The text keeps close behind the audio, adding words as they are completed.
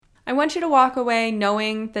I want you to walk away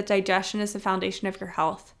knowing that digestion is the foundation of your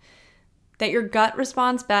health, that your gut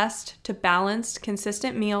responds best to balanced,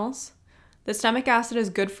 consistent meals, that stomach acid is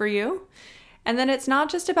good for you, and that it's not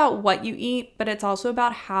just about what you eat, but it's also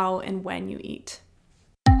about how and when you eat.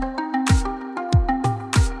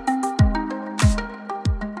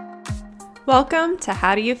 Welcome to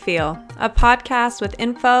How Do You Feel, a podcast with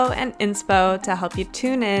info and inspo to help you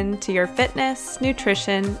tune in to your fitness,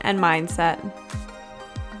 nutrition, and mindset.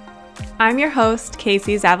 I'm your host,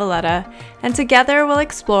 Casey Zavaleta, and together we'll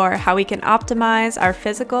explore how we can optimize our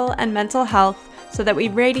physical and mental health so that we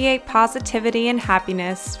radiate positivity and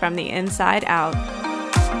happiness from the inside out.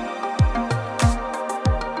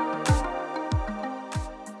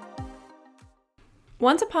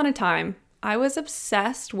 Once upon a time, I was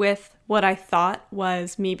obsessed with what I thought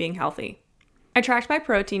was me being healthy. I tracked my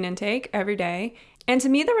protein intake every day, and to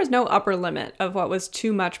me there was no upper limit of what was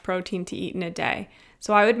too much protein to eat in a day.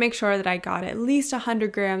 So I would make sure that I got at least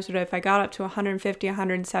 100 grams, but if I got up to 150,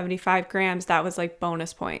 175 grams, that was like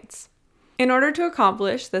bonus points. In order to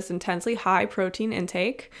accomplish this intensely high protein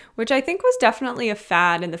intake, which I think was definitely a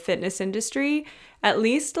fad in the fitness industry, at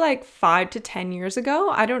least like 5 to 10 years ago.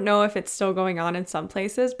 I don't know if it's still going on in some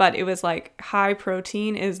places, but it was like high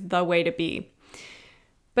protein is the way to be.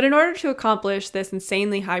 But in order to accomplish this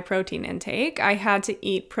insanely high protein intake, I had to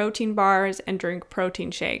eat protein bars and drink protein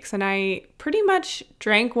shakes. And I pretty much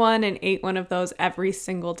drank one and ate one of those every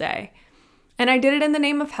single day. And I did it in the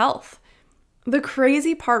name of health. The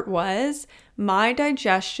crazy part was my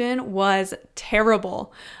digestion was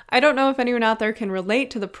terrible. I don't know if anyone out there can relate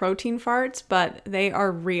to the protein farts, but they are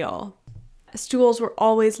real. Stools were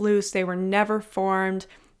always loose. They were never formed.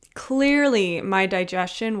 Clearly, my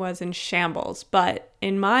digestion was in shambles, but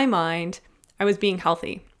in my mind, I was being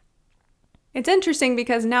healthy. It's interesting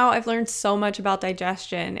because now I've learned so much about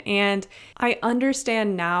digestion, and I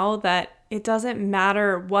understand now that it doesn't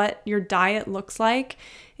matter what your diet looks like.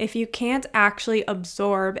 If you can't actually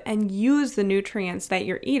absorb and use the nutrients that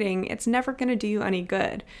you're eating, it's never going to do you any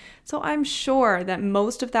good. So I'm sure that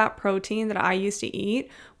most of that protein that I used to eat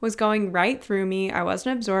was going right through me. I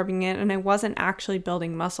wasn't absorbing it, and I wasn't actually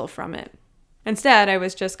building muscle from it. Instead, I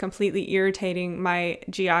was just completely irritating my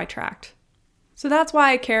GI tract. So that's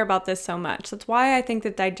why I care about this so much. That's why I think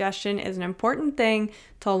that digestion is an important thing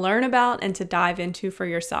to learn about and to dive into for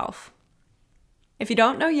yourself. If you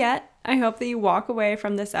don't know yet, I hope that you walk away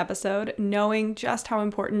from this episode knowing just how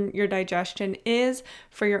important your digestion is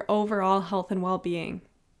for your overall health and well-being.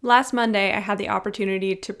 Last Monday, I had the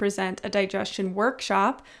opportunity to present a digestion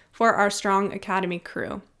workshop for our Strong Academy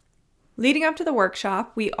crew. Leading up to the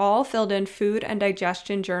workshop, we all filled in food and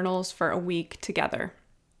digestion journals for a week together.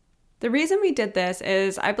 The reason we did this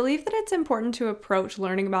is I believe that it's important to approach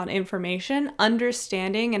learning about information,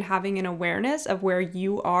 understanding and having an awareness of where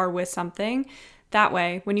you are with something. That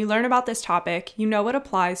way, when you learn about this topic, you know what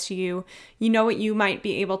applies to you, you know what you might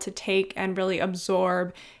be able to take and really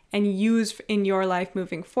absorb and use in your life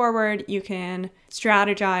moving forward. You can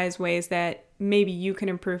strategize ways that maybe you can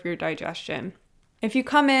improve your digestion. If you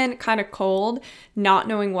come in kind of cold, not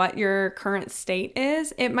knowing what your current state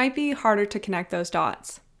is, it might be harder to connect those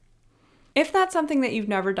dots. If that's something that you've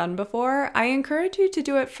never done before, I encourage you to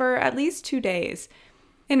do it for at least 2 days.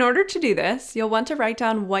 In order to do this, you'll want to write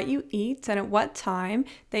down what you eat and at what time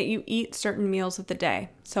that you eat certain meals of the day.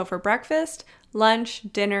 So for breakfast, lunch,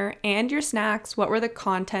 dinner, and your snacks, what were the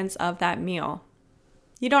contents of that meal?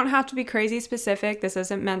 You don't have to be crazy specific. This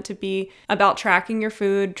isn't meant to be about tracking your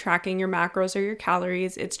food, tracking your macros or your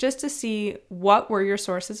calories. It's just to see what were your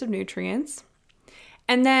sources of nutrients.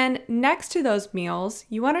 And then next to those meals,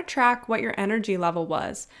 you want to track what your energy level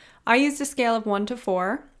was. I used a scale of 1 to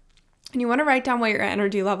 4. And you want to write down what your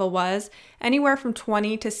energy level was anywhere from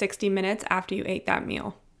 20 to 60 minutes after you ate that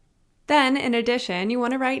meal. Then, in addition, you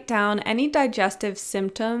want to write down any digestive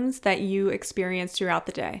symptoms that you experience throughout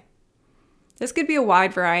the day. This could be a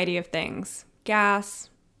wide variety of things: gas,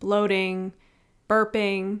 bloating,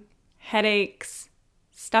 burping, headaches,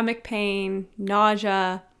 stomach pain,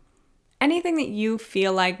 nausea, anything that you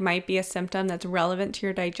feel like might be a symptom that's relevant to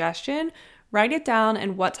your digestion. Write it down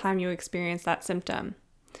and what time you experience that symptom.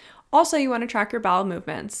 Also, you want to track your bowel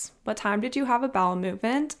movements. What time did you have a bowel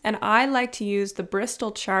movement? And I like to use the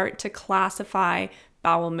Bristol chart to classify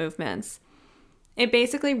bowel movements. It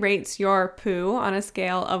basically rates your poo on a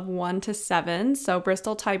scale of 1 to 7. So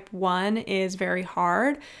Bristol type 1 is very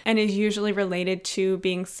hard and is usually related to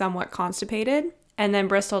being somewhat constipated. And then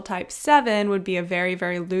Bristol type 7 would be a very,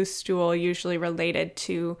 very loose stool, usually related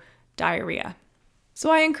to diarrhea. So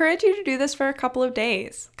I encourage you to do this for a couple of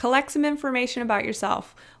days. Collect some information about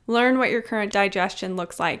yourself. Learn what your current digestion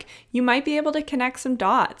looks like. You might be able to connect some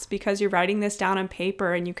dots because you're writing this down on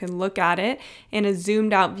paper and you can look at it in a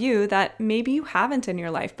zoomed out view that maybe you haven't in your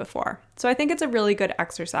life before. So I think it's a really good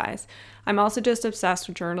exercise. I'm also just obsessed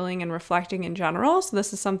with journaling and reflecting in general, so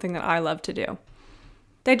this is something that I love to do.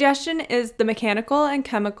 Digestion is the mechanical and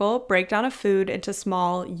chemical breakdown of food into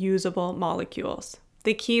small, usable molecules.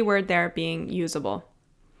 The key word there being usable.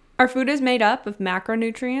 Our food is made up of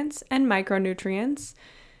macronutrients and micronutrients.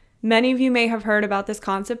 Many of you may have heard about this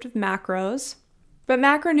concept of macros, but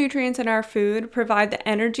macronutrients in our food provide the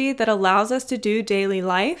energy that allows us to do daily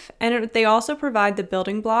life, and they also provide the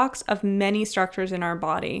building blocks of many structures in our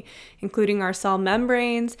body, including our cell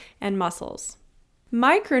membranes and muscles.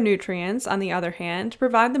 Micronutrients, on the other hand,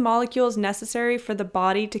 provide the molecules necessary for the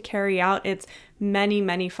body to carry out its many,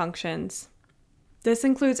 many functions. This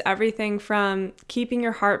includes everything from keeping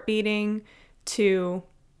your heart beating, to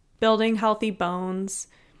building healthy bones,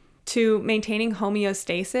 to maintaining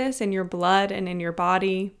homeostasis in your blood and in your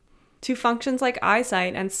body, to functions like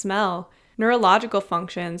eyesight and smell, neurological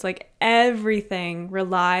functions, like everything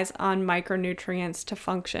relies on micronutrients to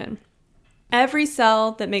function. Every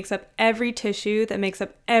cell that makes up every tissue, that makes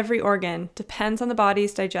up every organ, depends on the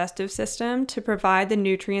body's digestive system to provide the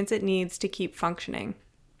nutrients it needs to keep functioning.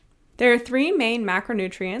 There are three main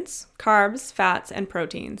macronutrients: carbs, fats, and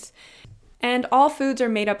proteins. And all foods are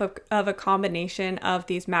made up of a combination of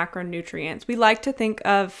these macronutrients. We like to think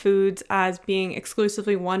of foods as being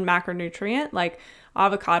exclusively one macronutrient, like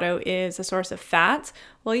avocado is a source of fat.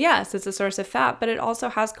 Well, yes, it's a source of fat, but it also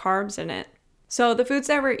has carbs in it. So the foods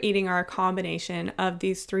that we're eating are a combination of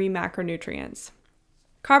these three macronutrients.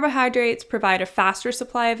 Carbohydrates provide a faster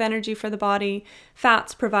supply of energy for the body,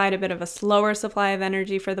 fats provide a bit of a slower supply of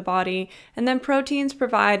energy for the body, and then proteins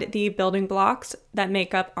provide the building blocks that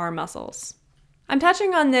make up our muscles. I'm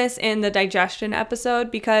touching on this in the digestion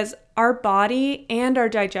episode because our body and our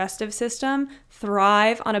digestive system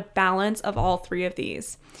thrive on a balance of all three of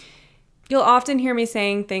these. You'll often hear me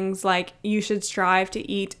saying things like you should strive to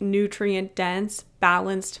eat nutrient-dense,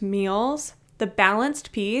 balanced meals. The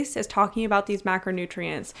balanced piece is talking about these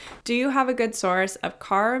macronutrients. Do you have a good source of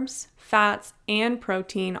carbs, fats, and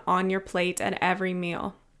protein on your plate at every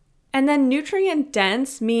meal? And then nutrient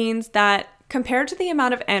dense means that compared to the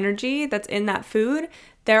amount of energy that's in that food,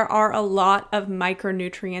 there are a lot of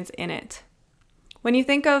micronutrients in it. When you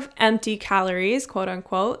think of empty calories, quote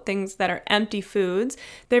unquote, things that are empty foods,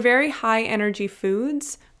 they're very high energy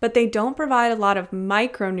foods, but they don't provide a lot of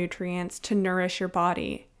micronutrients to nourish your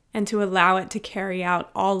body and to allow it to carry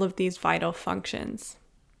out all of these vital functions.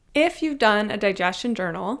 If you've done a digestion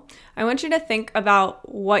journal, I want you to think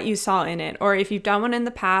about what you saw in it, or if you've done one in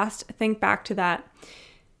the past, think back to that.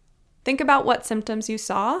 Think about what symptoms you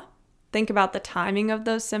saw. Think about the timing of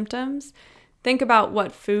those symptoms. Think about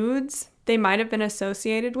what foods they might have been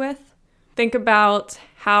associated with. Think about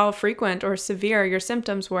how frequent or severe your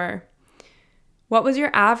symptoms were. What was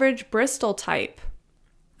your average Bristol type?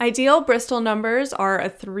 Ideal Bristol numbers are a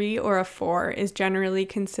 3 or a 4 is generally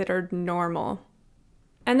considered normal.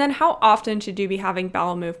 And then how often should you be having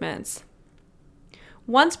bowel movements?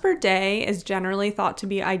 Once per day is generally thought to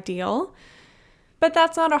be ideal, but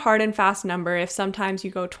that's not a hard and fast number. If sometimes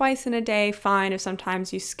you go twice in a day, fine. If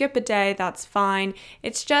sometimes you skip a day, that's fine.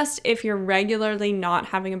 It's just if you're regularly not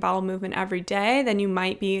having a bowel movement every day, then you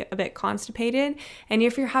might be a bit constipated. And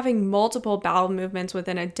if you're having multiple bowel movements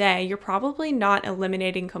within a day, you're probably not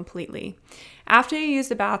eliminating completely. After you use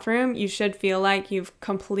the bathroom, you should feel like you've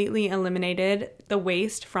completely eliminated the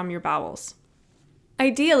waste from your bowels.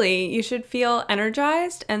 Ideally, you should feel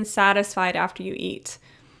energized and satisfied after you eat.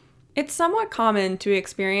 It's somewhat common to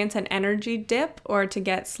experience an energy dip or to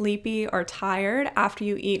get sleepy or tired after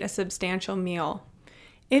you eat a substantial meal.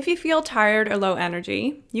 If you feel tired or low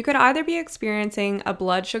energy, you could either be experiencing a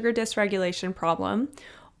blood sugar dysregulation problem,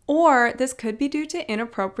 or this could be due to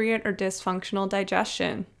inappropriate or dysfunctional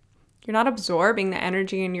digestion. You're not absorbing the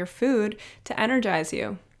energy in your food to energize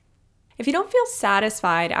you. If you don't feel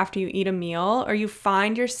satisfied after you eat a meal, or you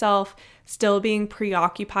find yourself still being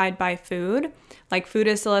preoccupied by food, like food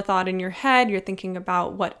is still a thought in your head, you're thinking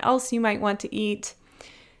about what else you might want to eat,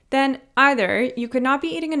 then either you could not be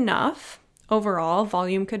eating enough, overall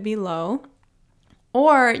volume could be low,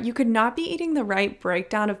 or you could not be eating the right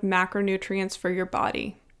breakdown of macronutrients for your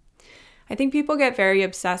body. I think people get very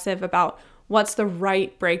obsessive about what's the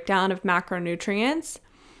right breakdown of macronutrients.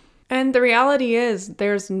 And the reality is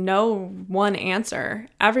there's no one answer.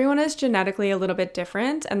 Everyone is genetically a little bit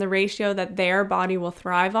different, and the ratio that their body will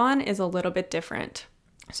thrive on is a little bit different.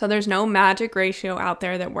 So there's no magic ratio out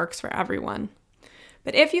there that works for everyone.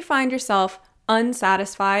 But if you find yourself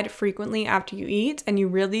unsatisfied frequently after you eat, and you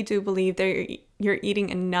really do believe that you're eating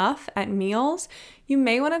enough at meals, you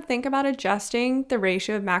may want to think about adjusting the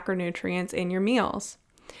ratio of macronutrients in your meals.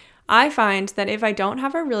 I find that if I don't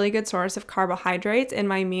have a really good source of carbohydrates in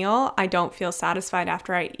my meal, I don't feel satisfied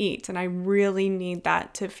after I eat, and I really need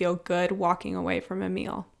that to feel good walking away from a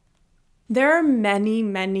meal. There are many,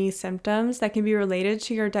 many symptoms that can be related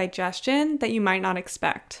to your digestion that you might not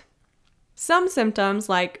expect. Some symptoms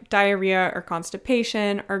like diarrhea or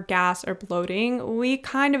constipation or gas or bloating, we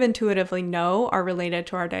kind of intuitively know are related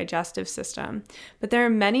to our digestive system, but there are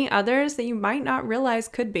many others that you might not realize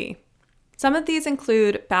could be. Some of these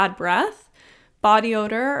include bad breath, body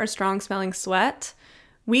odor or strong-smelling sweat,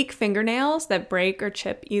 weak fingernails that break or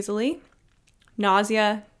chip easily,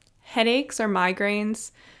 nausea, headaches or migraines,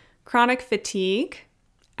 chronic fatigue,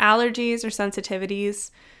 allergies or sensitivities,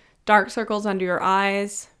 dark circles under your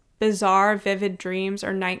eyes, bizarre, vivid dreams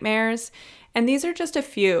or nightmares, and these are just a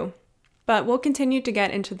few, but we'll continue to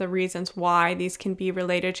get into the reasons why these can be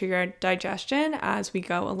related to your digestion as we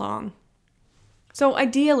go along. So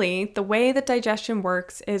ideally, the way that digestion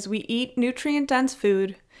works is we eat nutrient-dense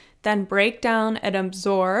food, then break down and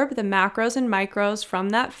absorb the macros and micros from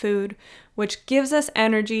that food, which gives us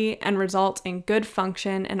energy and results in good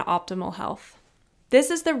function and optimal health. This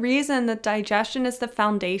is the reason that digestion is the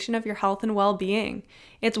foundation of your health and well-being.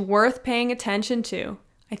 It's worth paying attention to.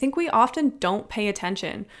 I think we often don't pay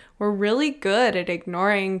attention. We're really good at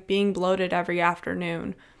ignoring being bloated every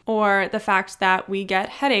afternoon, or the fact that we get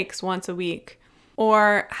headaches once a week,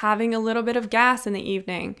 or having a little bit of gas in the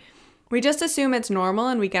evening. We just assume it's normal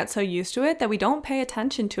and we get so used to it that we don't pay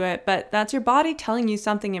attention to it, but that's your body telling you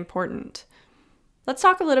something important. Let's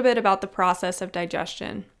talk a little bit about the process of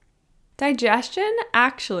digestion. Digestion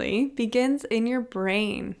actually begins in your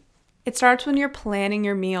brain. It starts when you're planning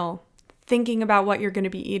your meal, thinking about what you're going to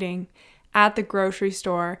be eating, at the grocery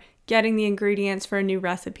store, getting the ingredients for a new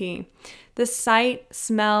recipe. The sight,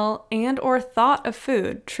 smell, and or thought of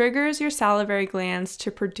food triggers your salivary glands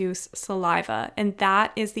to produce saliva, and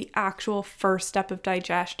that is the actual first step of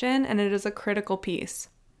digestion, and it is a critical piece.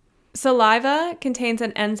 Saliva contains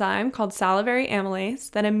an enzyme called salivary amylase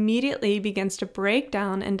that immediately begins to break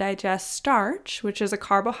down and digest starch, which is a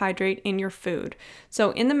carbohydrate in your food.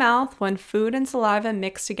 So in the mouth, when food and saliva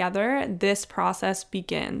mix together, this process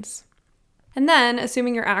begins. And then,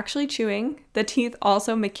 assuming you're actually chewing, the teeth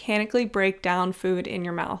also mechanically break down food in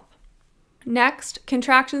your mouth. Next,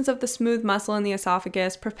 contractions of the smooth muscle in the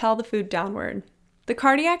esophagus propel the food downward. The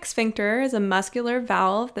cardiac sphincter is a muscular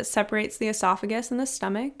valve that separates the esophagus and the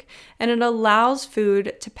stomach, and it allows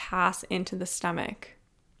food to pass into the stomach.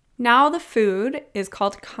 Now the food is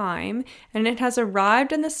called chyme, and it has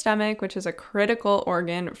arrived in the stomach, which is a critical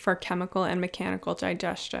organ for chemical and mechanical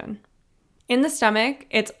digestion. In the stomach,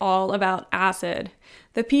 it's all about acid.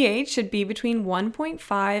 The pH should be between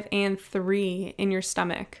 1.5 and 3 in your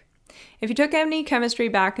stomach. If you took any chemistry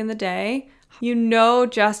back in the day, you know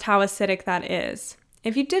just how acidic that is.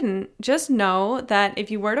 If you didn't, just know that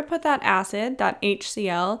if you were to put that acid, that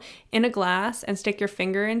HCl, in a glass and stick your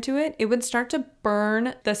finger into it, it would start to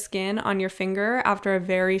burn the skin on your finger after a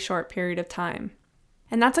very short period of time.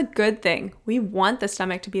 And that's a good thing. We want the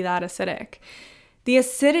stomach to be that acidic. The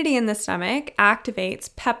acidity in the stomach activates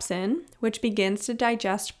pepsin, which begins to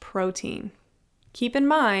digest protein. Keep in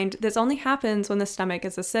mind, this only happens when the stomach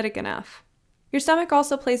is acidic enough. Your stomach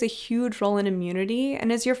also plays a huge role in immunity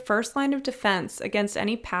and is your first line of defense against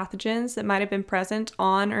any pathogens that might have been present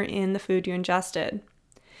on or in the food you ingested.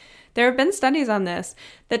 There have been studies on this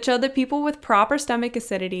that show that people with proper stomach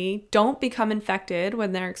acidity don't become infected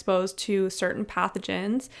when they're exposed to certain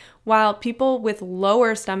pathogens, while people with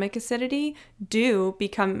lower stomach acidity do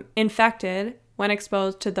become infected when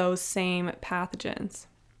exposed to those same pathogens.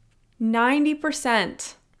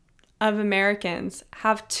 90% of Americans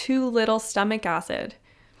have too little stomach acid.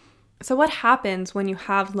 So what happens when you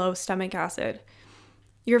have low stomach acid?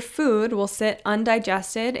 Your food will sit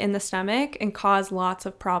undigested in the stomach and cause lots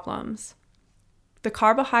of problems. The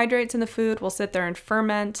carbohydrates in the food will sit there and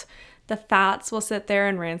ferment, the fats will sit there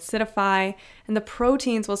and rancidify, and the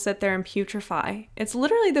proteins will sit there and putrefy. It's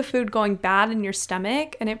literally the food going bad in your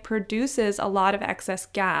stomach, and it produces a lot of excess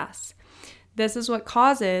gas. This is what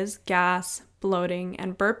causes gas, bloating,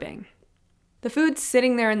 and burping. The food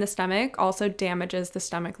sitting there in the stomach also damages the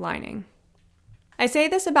stomach lining. I say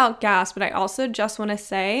this about gas, but I also just want to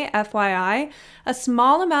say, FYI, a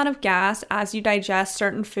small amount of gas as you digest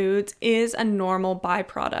certain foods is a normal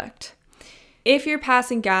byproduct. If you're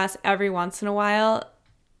passing gas every once in a while,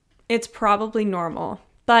 it's probably normal.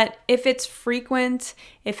 But if it's frequent,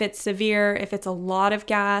 if it's severe, if it's a lot of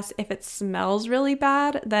gas, if it smells really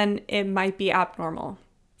bad, then it might be abnormal.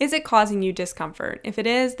 Is it causing you discomfort? If it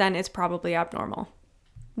is, then it's probably abnormal.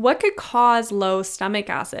 What could cause low stomach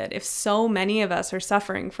acid if so many of us are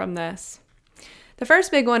suffering from this? The first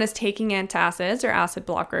big one is taking antacids or acid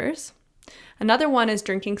blockers. Another one is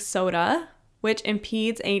drinking soda, which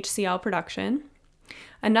impedes HCl production.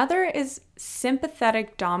 Another is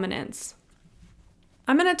sympathetic dominance.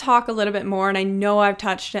 I'm going to talk a little bit more, and I know I've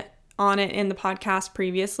touched on it in the podcast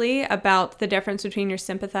previously about the difference between your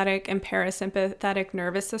sympathetic and parasympathetic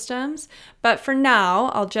nervous systems. But for now,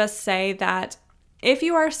 I'll just say that if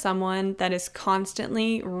you are someone that is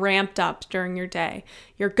constantly ramped up during your day,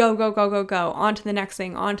 you're go, go, go, go, go, on to the next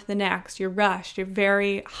thing, on to the next, you're rushed, you're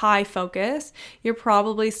very high focus, you're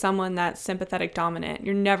probably someone that's sympathetic dominant.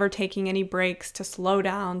 You're never taking any breaks to slow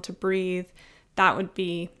down, to breathe. That would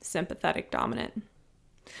be sympathetic dominant.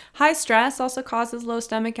 High stress also causes low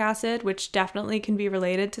stomach acid, which definitely can be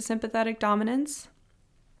related to sympathetic dominance.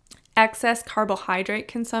 Excess carbohydrate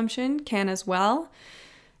consumption can as well.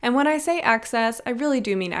 And when I say excess, I really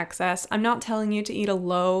do mean excess. I'm not telling you to eat a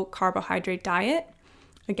low carbohydrate diet.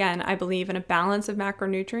 Again, I believe in a balance of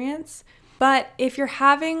macronutrients. But if you're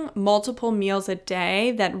having multiple meals a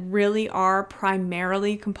day that really are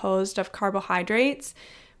primarily composed of carbohydrates,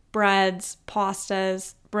 breads,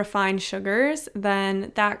 pastas, refined sugars,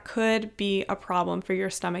 then that could be a problem for your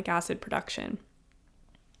stomach acid production.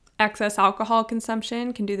 Excess alcohol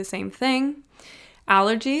consumption can do the same thing.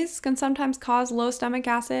 Allergies can sometimes cause low stomach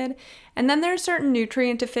acid. And then there are certain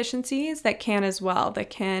nutrient deficiencies that can as well, that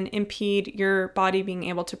can impede your body being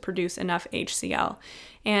able to produce enough HCl.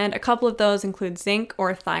 And a couple of those include zinc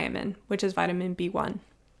or thiamine, which is vitamin B1.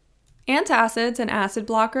 Antacids and acid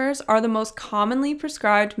blockers are the most commonly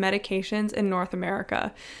prescribed medications in North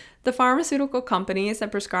America. The pharmaceutical companies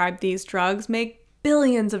that prescribe these drugs make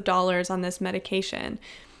billions of dollars on this medication.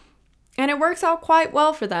 And it works out quite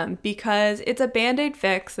well for them because it's a band-aid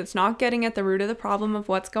fix that's not getting at the root of the problem of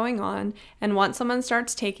what's going on. And once someone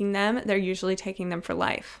starts taking them, they're usually taking them for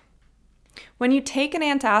life. When you take an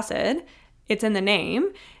antacid, it's in the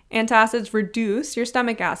name, antacids reduce your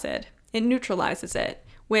stomach acid. It neutralizes it,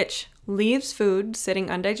 which leaves food sitting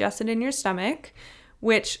undigested in your stomach,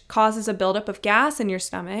 which causes a buildup of gas in your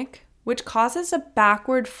stomach, which causes a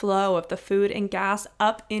backward flow of the food and gas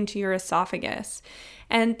up into your esophagus.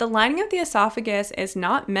 And the lining of the esophagus is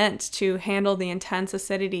not meant to handle the intense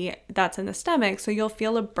acidity that's in the stomach, so you'll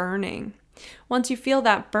feel a burning. Once you feel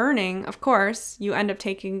that burning, of course, you end up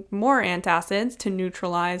taking more antacids to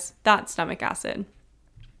neutralize that stomach acid.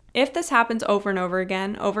 If this happens over and over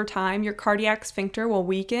again, over time, your cardiac sphincter will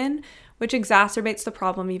weaken, which exacerbates the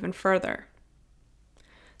problem even further.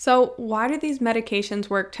 So why do these medications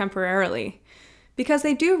work temporarily? Because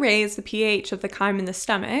they do raise the pH of the chyme in the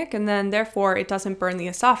stomach, and then therefore it doesn't burn the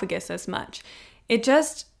esophagus as much. It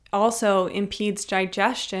just also impedes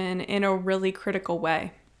digestion in a really critical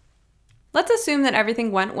way. Let's assume that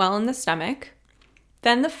everything went well in the stomach.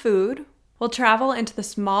 Then the food will travel into the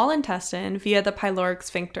small intestine via the pyloric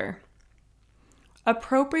sphincter.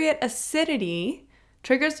 Appropriate acidity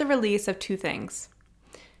triggers the release of two things: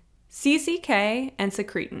 CCK and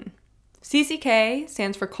secretin. CCK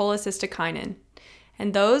stands for cholecystokinin,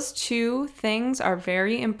 and those two things are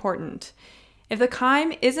very important. If the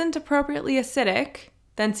chyme isn't appropriately acidic,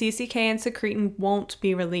 then CCK and secretin won't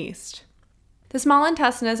be released. The small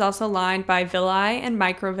intestine is also lined by villi and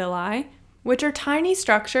microvilli, which are tiny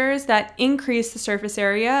structures that increase the surface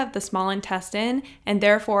area of the small intestine and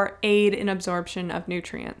therefore aid in absorption of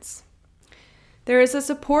nutrients. There is a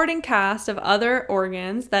supporting cast of other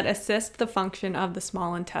organs that assist the function of the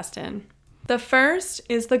small intestine. The first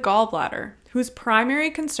is the gallbladder, whose primary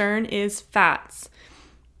concern is fats.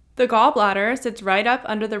 The gallbladder sits right up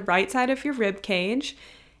under the right side of your rib cage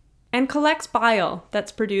and collects bile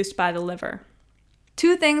that's produced by the liver.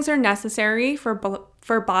 Two things are necessary for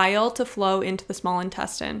bile to flow into the small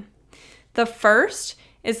intestine. The first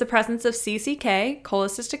is the presence of CCK,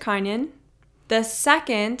 cholecystokinin. The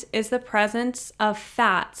second is the presence of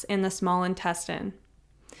fats in the small intestine.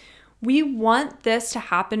 We want this to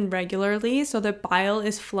happen regularly so that bile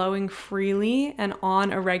is flowing freely and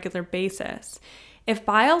on a regular basis. If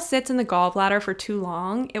bile sits in the gallbladder for too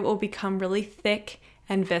long, it will become really thick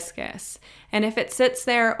and viscous. And if it sits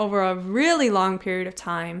there over a really long period of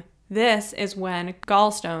time, this is when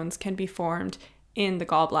gallstones can be formed in the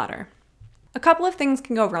gallbladder. A couple of things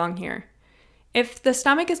can go wrong here. If the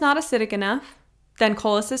stomach is not acidic enough, then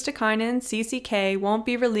cholecystokinin, CCK, won't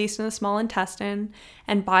be released in the small intestine,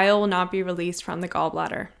 and bile will not be released from the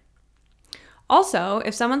gallbladder. Also,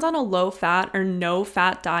 if someone's on a low fat or no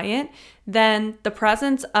fat diet, then the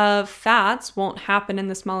presence of fats won't happen in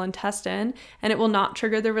the small intestine and it will not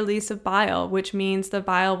trigger the release of bile, which means the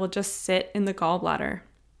bile will just sit in the gallbladder.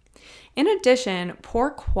 In addition, poor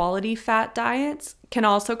quality fat diets can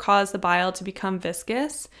also cause the bile to become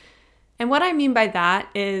viscous. And what I mean by that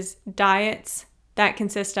is diets that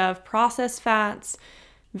consist of processed fats,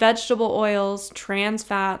 vegetable oils, trans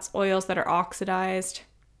fats, oils that are oxidized,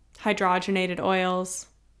 hydrogenated oils.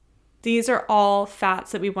 These are all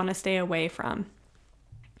fats that we want to stay away from.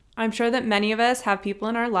 I'm sure that many of us have people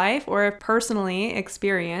in our life or have personally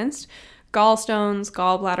experienced gallstones,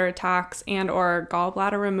 gallbladder attacks, and/or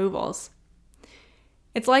gallbladder removals.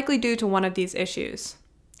 It's likely due to one of these issues.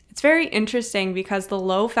 It's very interesting because the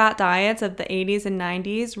low-fat diets of the 80s and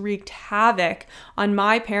 90s wreaked havoc on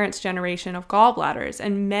my parents' generation of gallbladders,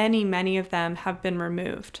 and many of them have been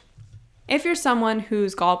removed. If you're someone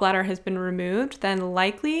whose gallbladder has been removed, then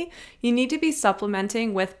likely you need to be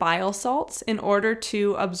supplementing with bile salts in order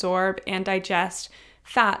to absorb and digest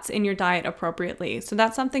fats in your diet appropriately. So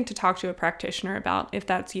that's something to talk to a practitioner about if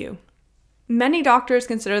that's you. Many doctors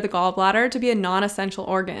consider the gallbladder to be a non-essential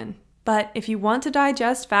organ, but if you want to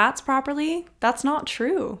digest fats properly, that's not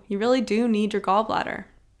true. You really do need your gallbladder.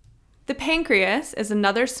 The pancreas is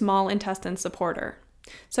another small intestine supporter.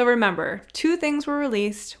 So remember, 2 things were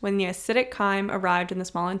released when the acidic chyme arrived in the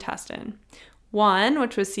small intestine. One,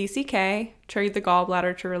 which was CCK, triggered the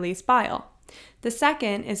gallbladder to release bile. The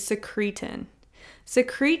second is secretin.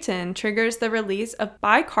 Secretin triggers the release of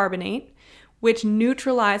bicarbonate, which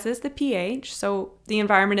neutralizes the pH, so the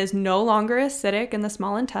environment is no longer acidic in the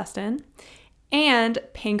small intestine, and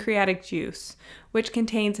pancreatic juice, which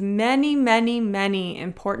contains many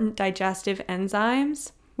important digestive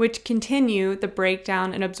enzymes, which continue the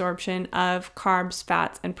breakdown and absorption of carbs,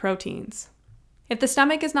 fats, and proteins. If the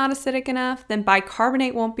stomach is not acidic enough, then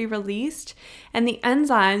bicarbonate won't be released, and the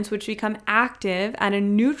enzymes which become active at a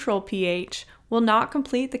neutral pH will not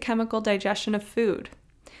complete the chemical digestion of food.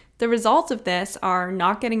 The results of this are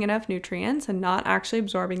not getting enough nutrients and not actually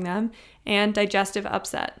absorbing them, and digestive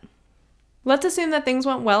upset. Let's assume that things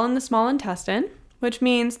went well in the small intestine, which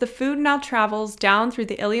means the food now travels down through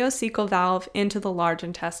the ileocecal valve into the large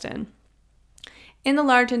intestine. In the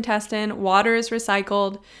large intestine, water is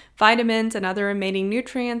recycled, vitamins and other remaining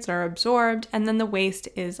nutrients are absorbed, and then the waste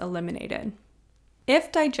is eliminated.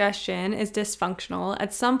 If digestion is dysfunctional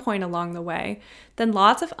at some point along the way, then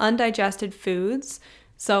lots of undigested foods,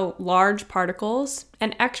 so large particles,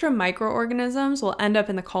 and extra microorganisms will end up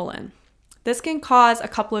in the colon. This can cause a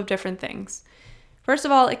couple of different things. First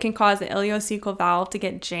of all, it can cause the ileocecal valve to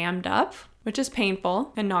get jammed up, which is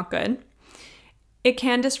painful and not good. It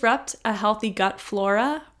can disrupt a healthy gut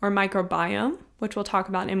flora or microbiome, which we'll talk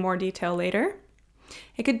about in more detail later.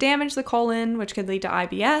 It could damage the colon, which could lead to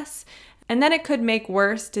IBS, and then it could make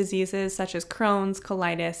worse diseases such as Crohn's,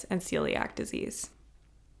 colitis, and celiac disease.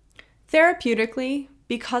 Therapeutically,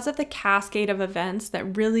 because of the cascade of events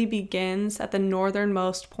that really begins at the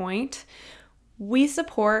northernmost point, we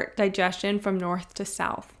support digestion from north to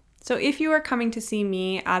south. So if you are coming to see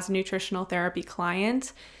me as a nutritional therapy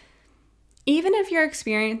client, even if you're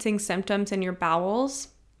experiencing symptoms in your bowels,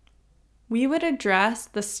 we would address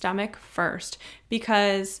the stomach first,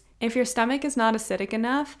 because if your stomach is not acidic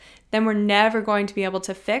enough, then we're never going to be able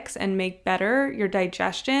to fix and make better your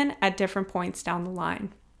digestion at different points down the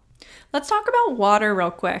line. Let's talk about water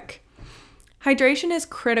real quick. Hydration is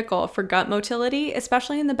critical for gut motility,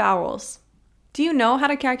 especially in the bowels. Do you know how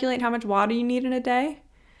to calculate how much water you need in a day?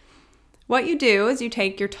 What you do is you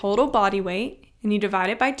take your total body weight and you divide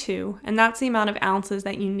it by 2, and that's the amount of ounces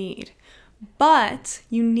that you need. But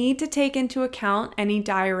you need to take into account any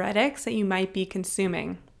diuretics that you might be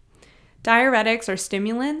consuming. Diuretics are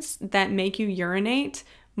stimulants that make you urinate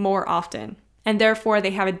more often, and therefore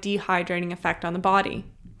they have a dehydrating effect on the body.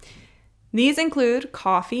 These include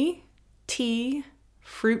coffee, tea,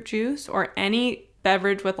 fruit juice, or any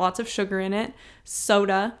beverage with lots of sugar in it,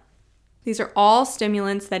 soda. These are all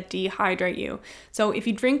stimulants that dehydrate you. So if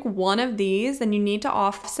you drink one of these, then you need to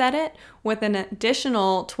offset it with an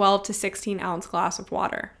additional 12 to 16 ounce glass of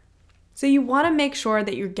water. So you want to make sure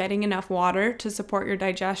that you're getting enough water to support your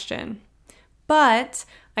digestion. But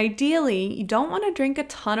ideally, you don't want to drink a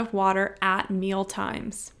ton of water at meal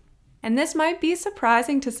times. And this might be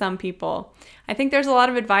surprising to some people. I think there's a lot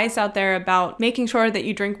of advice out there about making sure that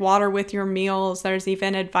you drink water with your meals. There's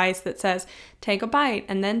even advice that says, take a bite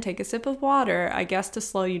and then take a sip of water, I guess to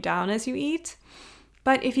slow you down as you eat.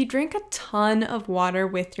 But if you drink a ton of water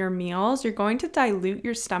with your meals, you're going to dilute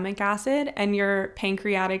your stomach acid and your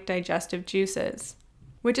pancreatic digestive juices.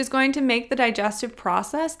 which is going to make the digestive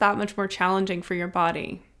process that much more challenging for your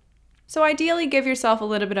body. So ideally, give yourself a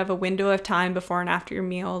little bit of a window of time before and after your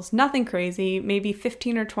meals, nothing crazy, maybe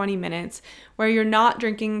 15 or 20 minutes, where you're not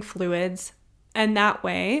drinking fluids, and that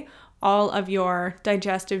way, all of your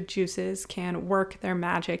digestive juices can work their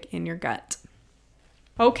magic in your gut.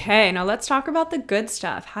 Okay, now let's talk about the good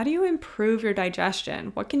stuff. How do you improve your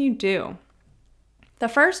digestion? What can you do? The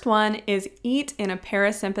first one is eat in a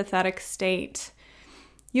parasympathetic state.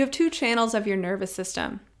 You have two channels of your nervous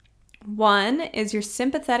system. One is your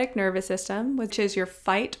sympathetic nervous system, which is your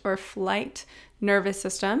fight or flight nervous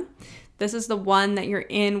system. This is the one that you're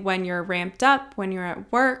in when you're ramped up, when you're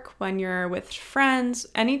at work, when you're with friends.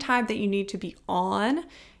 Anytime that you need to be on,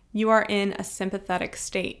 you are in a sympathetic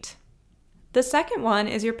state. The second one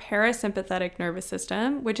is your parasympathetic nervous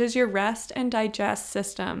system, which is your rest and digest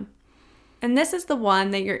system. And this is the one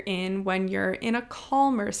that you're in when you're in a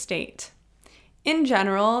calmer state. In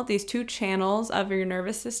general, these two channels of your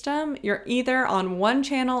nervous system, you're either on one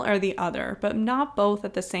channel or the other, but not both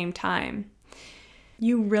at the same time.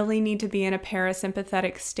 You really need to be in a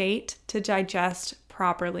parasympathetic state to digest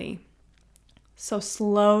properly. So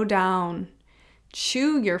slow down.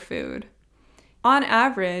 Chew your food. On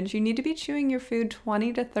average, you need to be chewing your food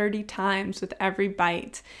 20 to 30 times with every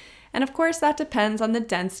bite. And of course, that depends on the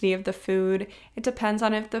density of the food. It depends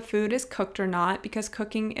on if the food is cooked or not, because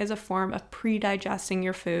cooking is a form of pre-digesting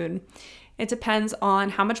your food. It depends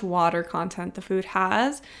on how much water content the food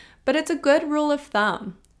has, but it's a good rule of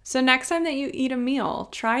thumb. So next time that you eat a meal,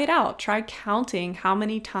 try it out. Try counting how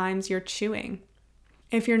many times you're chewing.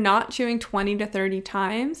 If you're not chewing 20 to 30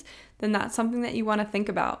 times, then that's something that you want to think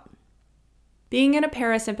about. Being in a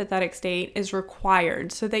parasympathetic state is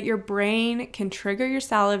required so that your brain can trigger your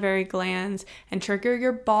salivary glands and trigger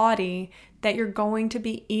your body that you're going to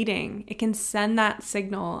be eating. It can send that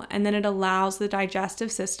signal, and then it allows the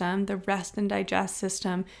digestive system, the rest and digest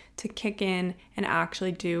system, to kick in and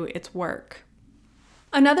actually do its work.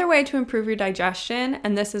 Another way to improve your digestion,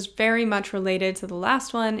 and this is very much related to the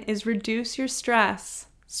last one, is reduce your stress.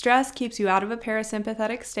 Stress keeps you out of a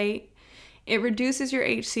parasympathetic state. It reduces your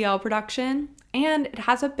HCl production, and it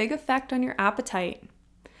has a big effect on your appetite.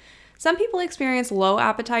 Some people experience low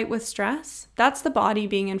appetite with stress. That's the body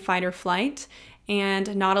being in fight or flight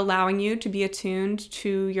and not allowing you to be attuned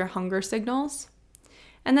to your hunger signals.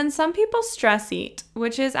 And then some people stress eat,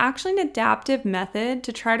 which is actually an adaptive method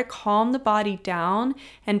to try to calm the body down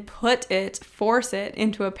and force it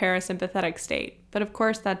into a parasympathetic state. But of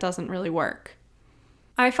course, that doesn't really work.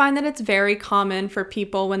 I find that it's very common for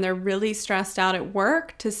people when they're really stressed out at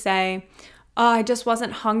work to say, "Oh, I just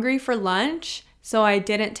wasn't hungry for lunch, so I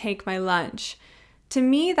didn't take my lunch." To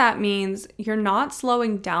me, that means you're not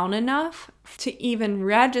slowing down enough to even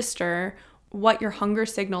register what your hunger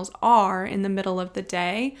signals are in the middle of the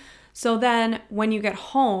day. So then when you get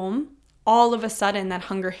home, all of a sudden that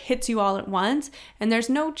hunger hits you all at once, and there's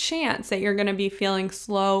no chance that you're going to be feeling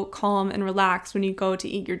slow, calm, and relaxed when you go to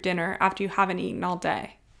eat your dinner after you haven't eaten all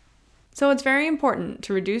day. So it's very important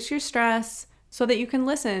to reduce your stress so that you can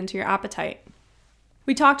listen to your appetite.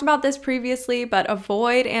 We talked about this previously, but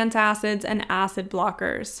avoid antacids and acid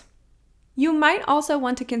blockers. You might also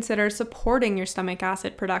want to consider supporting your stomach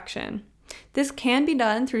acid production. This can be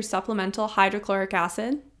done through supplemental hydrochloric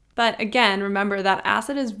acid, but again, remember that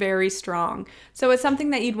acid is very strong, so it's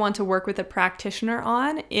something that you'd want to work with a practitioner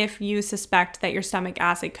on if you suspect that your stomach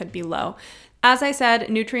acid could be low. As I said,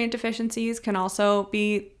 nutrient deficiencies can also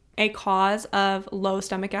be a cause of low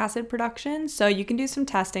stomach acid production, so you can do some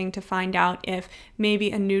testing to find out if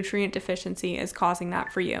maybe a nutrient deficiency is causing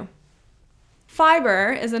that for you.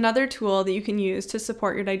 Fiber is another tool that you can use to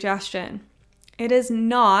support your digestion. It is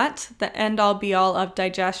not the end-all be-all of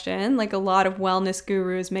digestion like a lot of wellness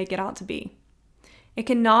gurus make it out to be. It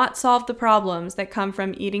cannot solve the problems that come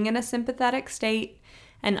from eating in a sympathetic state,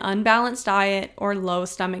 an unbalanced diet, or low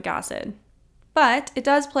stomach acid. But it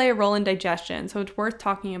does play a role in digestion, so it's worth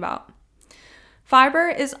talking about. Fiber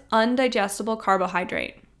is undigestible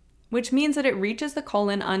carbohydrate, which means that it reaches the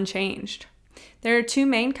colon unchanged. There are two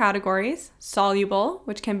main categories: soluble,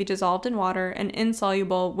 which can be dissolved in water, and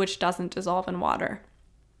insoluble, which doesn't dissolve in water.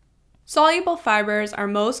 Soluble fibers are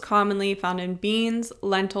most commonly found in beans,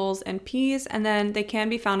 lentils, and peas, and then they can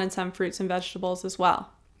be found in some fruits and vegetables as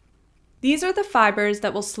well. These are the fibers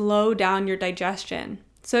that will slow down your digestion.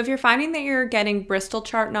 So if you're finding that you're getting Bristol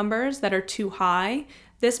chart numbers that are too high,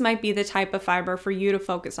 this might be the type of fiber for you to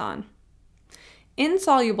focus on.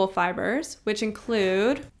 Insoluble fibers, which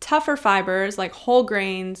include tougher fibers like whole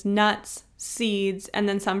grains, nuts, seeds, and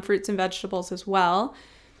then some fruits and vegetables as well,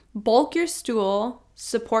 bulk your stool,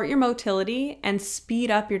 support your motility, and speed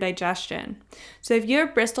up your digestion. So if you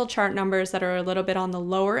have Bristol chart numbers that are a little bit on the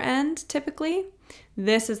lower end, typically,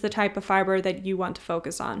 this is the type of fiber that you want to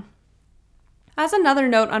focus on. As another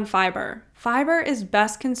note on fiber, fiber is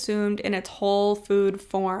best consumed in its whole food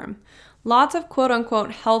form. Lots of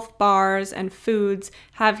quote-unquote health bars and foods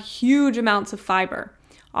have huge amounts of fiber.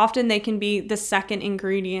 Often they can be the second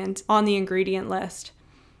ingredient on the ingredient list.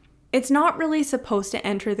 It's not really supposed to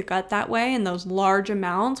enter the gut that way in those large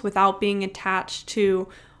amounts without being attached to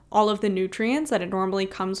all of the nutrients that it normally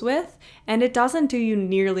comes with, and it doesn't do you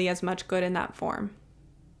nearly as much good in that form.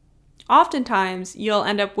 Oftentimes, you'll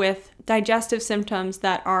end up with digestive symptoms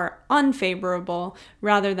that are unfavorable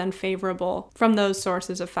rather than favorable from those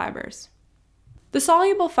sources of fibers. The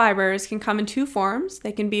soluble fibers can come in two forms.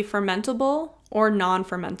 They can be fermentable or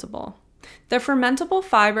non-fermentable. The fermentable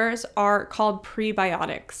fibers are called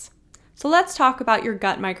prebiotics. So let's talk about your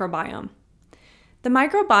gut microbiome. The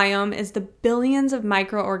microbiome is the billions of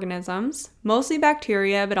microorganisms, mostly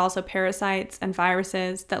bacteria, but also parasites and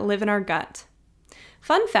viruses that live in our gut.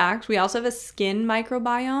 Fun fact, we also have a skin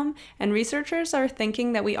microbiome, and researchers are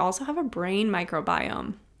thinking that we also have a brain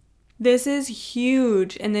microbiome. This is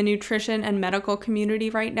huge in the nutrition and medical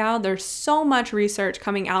community right now. There's so much research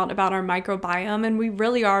coming out about our microbiome, and we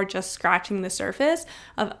really are just scratching the surface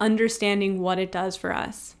of understanding what it does for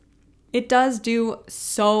us. It does do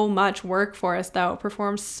so much work for us, though. It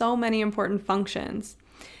performs so many important functions.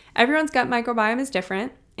 Everyone's gut microbiome is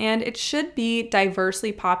different, and it should be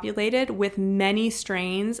diversely populated with many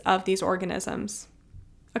strains of these organisms.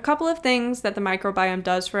 A couple of things that the microbiome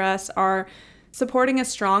does for us are supporting a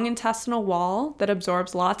strong intestinal wall that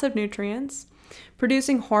absorbs lots of nutrients,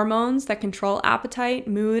 producing hormones that control appetite,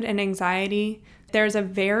 mood, and anxiety. There's a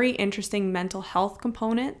very interesting mental health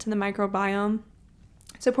component to the microbiome,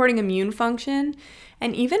 supporting immune function,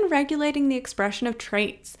 and even regulating the expression of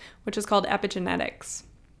traits, which is called epigenetics.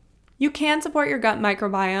 You can support your gut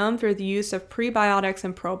microbiome through the use of prebiotics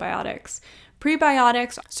and probiotics.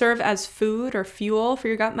 Prebiotics serve as food or fuel for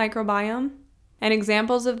your gut microbiome, and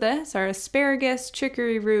examples of this are asparagus,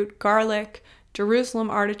 chicory root, garlic, Jerusalem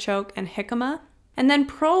artichoke, and jicama. And then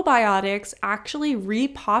probiotics actually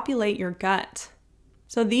repopulate your gut.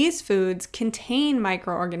 So these foods contain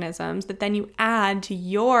microorganisms that then you add to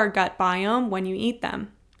your gut biome when you eat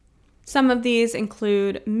them. Some of these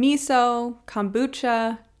include miso,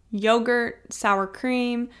 kombucha, yogurt, sour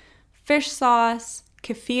cream, fish sauce,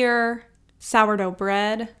 kefir, sourdough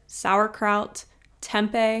bread, sauerkraut,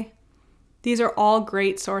 tempeh. These are all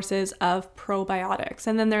great sources of probiotics,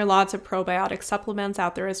 and then there are lots of probiotic supplements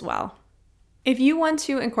out there as well. If you want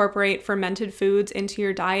to incorporate fermented foods into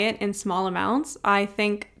your diet in small amounts, I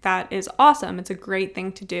think that is awesome. It's a great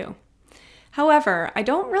thing to do. However, I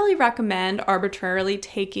don't really recommend arbitrarily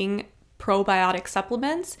taking probiotic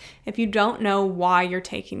supplements if you don't know why you're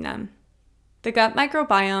taking them. The gut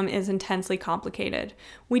microbiome is intensely complicated.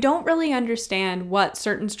 We don't really understand what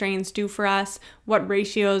certain strains do for us, what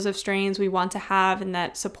ratios of strains we want to have and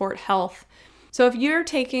that support health. So if you're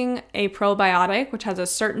taking a probiotic, which has a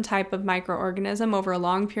certain type of microorganism over a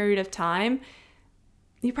long period of time,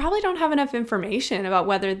 you probably don't have enough information about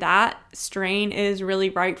whether that strain is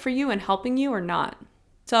really right for you and helping you or not.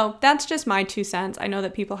 So that's just my 2 cents. I know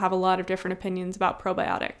that people have a lot of different opinions about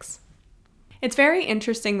probiotics. It's very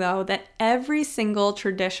interesting, though, that every single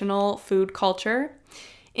traditional food culture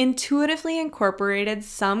intuitively incorporated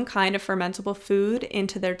some kind of fermentable food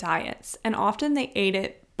into their diets, and often they ate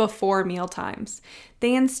it before meal times.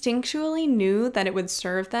 They instinctually knew that it would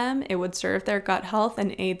serve them, it would serve their gut health,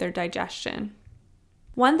 and aid their digestion.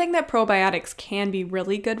 One thing that probiotics can be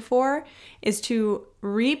really good for is to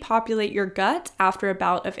repopulate your gut after a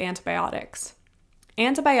bout of antibiotics.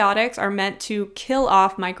 Antibiotics are meant to kill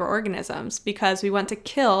off microorganisms because we want to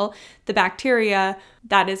kill the bacteria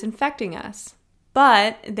that is infecting us.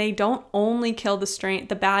 But they don't only kill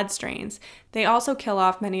the bad strains. They also kill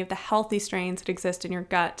off many of the healthy strains that exist in your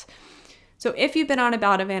gut. So if you've been on a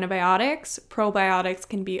bout of antibiotics, probiotics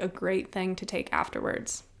can be a great thing to take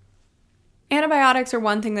afterwards. Antibiotics are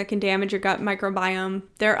one thing that can damage your gut microbiome.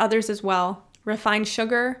 There are others as well. Refined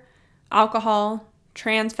sugar, alcohol,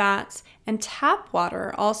 trans fats, and tap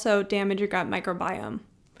water also damage your gut microbiome.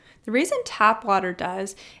 The reason tap water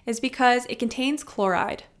does is because it contains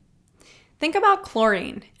chloride. Think about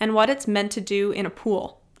chlorine and what it's meant to do in a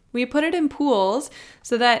pool. We put it in pools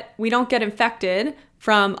so that we don't get infected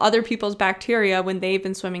from other people's bacteria when they've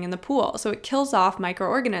been swimming in the pool. So it kills off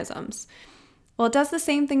microorganisms. Well, it does the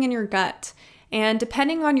same thing in your gut. And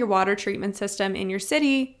depending on your water treatment system in your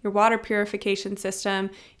city, your water purification system,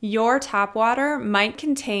 your tap water might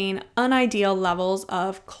contain unideal levels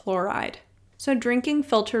of chloride. So drinking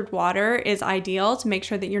filtered water is ideal to make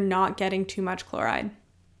sure that you're not getting too much chloride.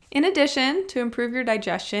 In addition, to improve your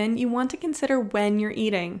digestion, you want to consider when you're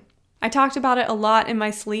eating. I talked about it a lot in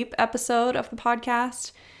my sleep episode of the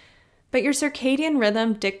podcast, but your circadian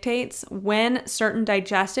rhythm dictates when certain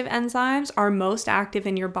digestive enzymes are most active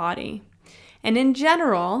in your body. And in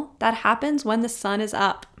general, that happens when the sun is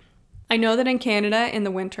up. I know that in Canada in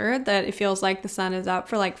the winter that it feels like the sun is up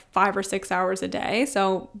for like 5 or 6 hours a day.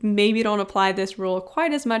 So maybe don't apply this rule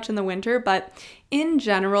quite as much in the winter, but in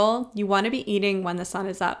general, you want to be eating when the sun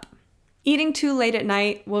is up. Eating too late at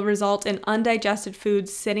night will result in undigested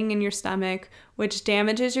foods sitting in your stomach, which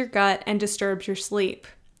damages your gut and disturbs your sleep.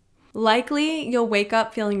 Likely, you'll wake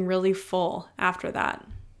up feeling really full after that.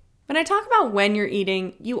 When I talk about when you're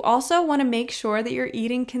eating, you also want to make sure that you're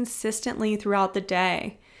eating consistently throughout the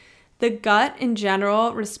day. The gut in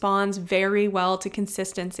general responds very well to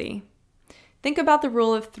consistency. Think about the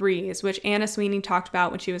rule of threes, which Anna Sweeney talked about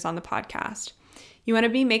when she was on the podcast. You want to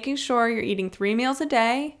be making sure you're eating 3 meals a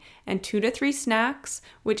day and 2 to 3 snacks,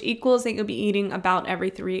 which equals that you'll be eating about every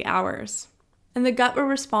 3 hours. And the gut will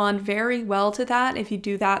respond very well to that if you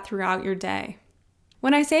do that throughout your day.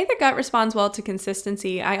 When I say the gut responds well to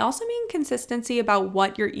consistency, I also mean consistency about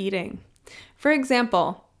what you're eating. For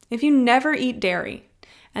example, if you never eat dairy,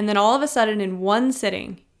 and then all of a sudden in one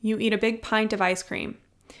sitting, you eat a big pint of ice cream,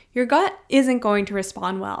 your gut isn't going to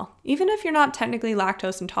respond well, even if you're not technically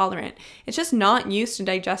lactose intolerant. It's just not used to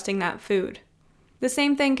digesting that food. The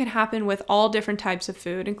same thing can happen with all different types of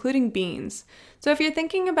food, including beans. So if you're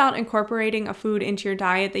thinking about incorporating a food into your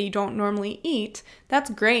diet that you don't normally eat,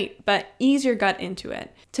 that's great, but ease your gut into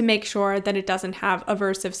it to make sure that it doesn't have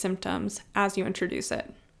aversive symptoms as you introduce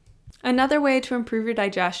it. Another way to improve your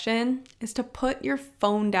digestion is to put your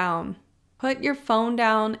phone down. Put your phone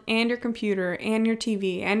down and your computer and your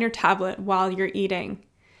TV and your tablet while you're eating.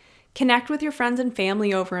 Connect with your friends and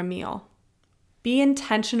family over a meal. Be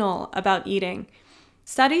intentional about eating.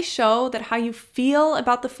 Studies show that how you feel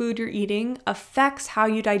about the food you're eating affects how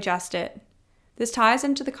you digest it. This ties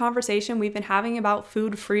into the conversation we've been having about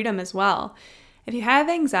food freedom as well. If you have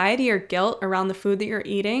anxiety or guilt around the food that you're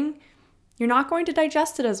eating, you're not going to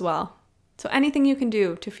digest it as well. So anything you can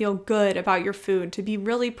do to feel good about your food, to be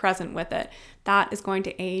really present with it, that is going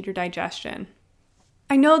to aid your digestion.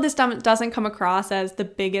 I know this doesn't come across as the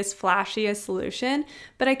biggest, flashiest solution,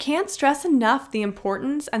 but I can't stress enough the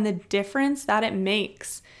importance and the difference that it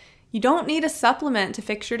makes. You don't need a supplement to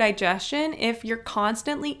fix your digestion if you're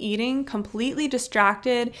constantly eating, completely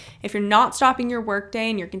distracted, if you're not stopping your workday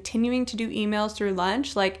and you're continuing to do emails through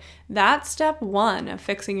lunch. That's step 1 of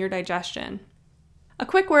fixing your digestion. A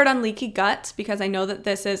quick word on leaky gut, because I know that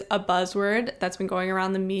this is a buzzword that's been going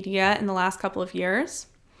around the media in the last couple of years.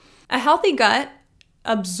 A healthy gut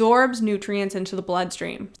absorbs nutrients into the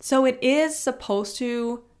bloodstream, so it is supposed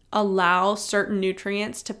to allow certain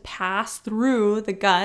nutrients to pass through the gut